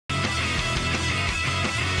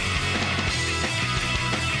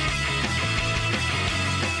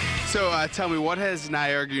So tell me, what has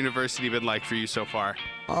Niagara University been like for you so far?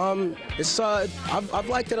 I've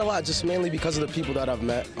liked it a lot, just mainly because of the people that I've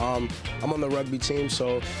met. I'm on the rugby team,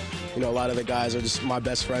 so a lot of the guys are just my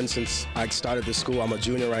best friends since I started this school. I'm a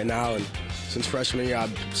junior right now, and since freshman year,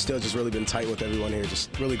 I've still just really been tight with everyone here.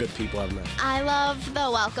 Just really good people I've met. I love the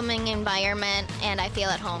welcoming environment, and I feel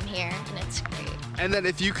at home here, and it's great. And then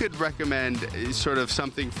if you could recommend sort of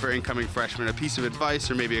something for incoming freshmen, a piece of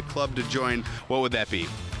advice or maybe a club to join, what would that be?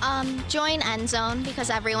 Join End Zone because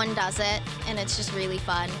everyone does it, and it's just really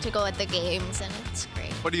fun to go at the games, and it's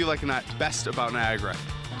great. What do you like best about Niagara?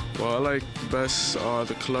 Well, I like best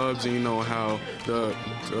the clubs and how the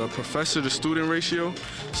professor to student ratio.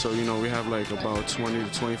 So we have like about 20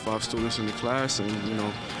 to 25 students in the class, and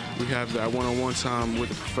we have that one-on-one time with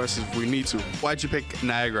the professors if we need to. Why'd you pick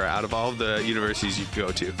Niagara out of all of the universities you could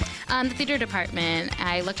go to? The theater department.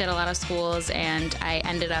 I looked at a lot of schools and I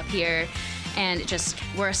ended up here, and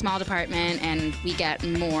we're a small department and we get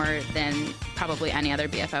more than probably any other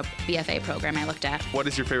BFA program I looked at. What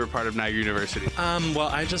is your favorite part of Niagara University? Well,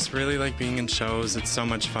 I just really like being in shows. It's so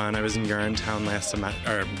much fun. I was in Urinetown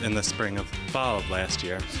in the fall of last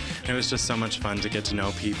year. And it was just so much fun to get to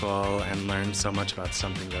know people and learn so much about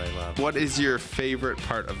something that I love. What is your favorite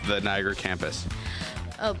part of the Niagara campus?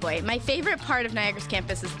 Oh boy, my favorite part of Niagara's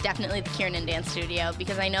campus is definitely the Kieran and Dance Studio,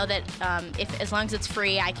 because I know that as long as it's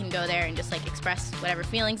free, I can go there and just express whatever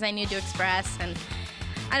feelings I need to express, and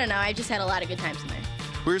I don't know, I just had a lot of good times in there.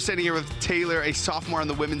 We're sitting here with Taylor, a sophomore on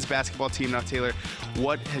the women's basketball team. Now, Taylor,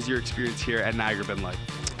 what has your experience here at Niagara been like?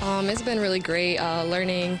 It's been really great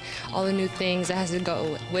learning all the new things that has to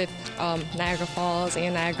go with Niagara Falls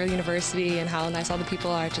and Niagara University and how nice all the people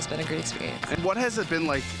are. It's just been a great experience. And what has it been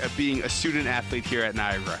like being a student athlete here at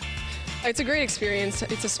Niagara? It's a great experience.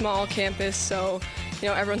 It's a small campus, so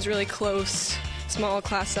everyone's really close, small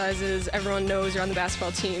class sizes, everyone knows you're on the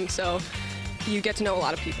basketball team, so you get to know a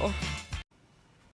lot of people.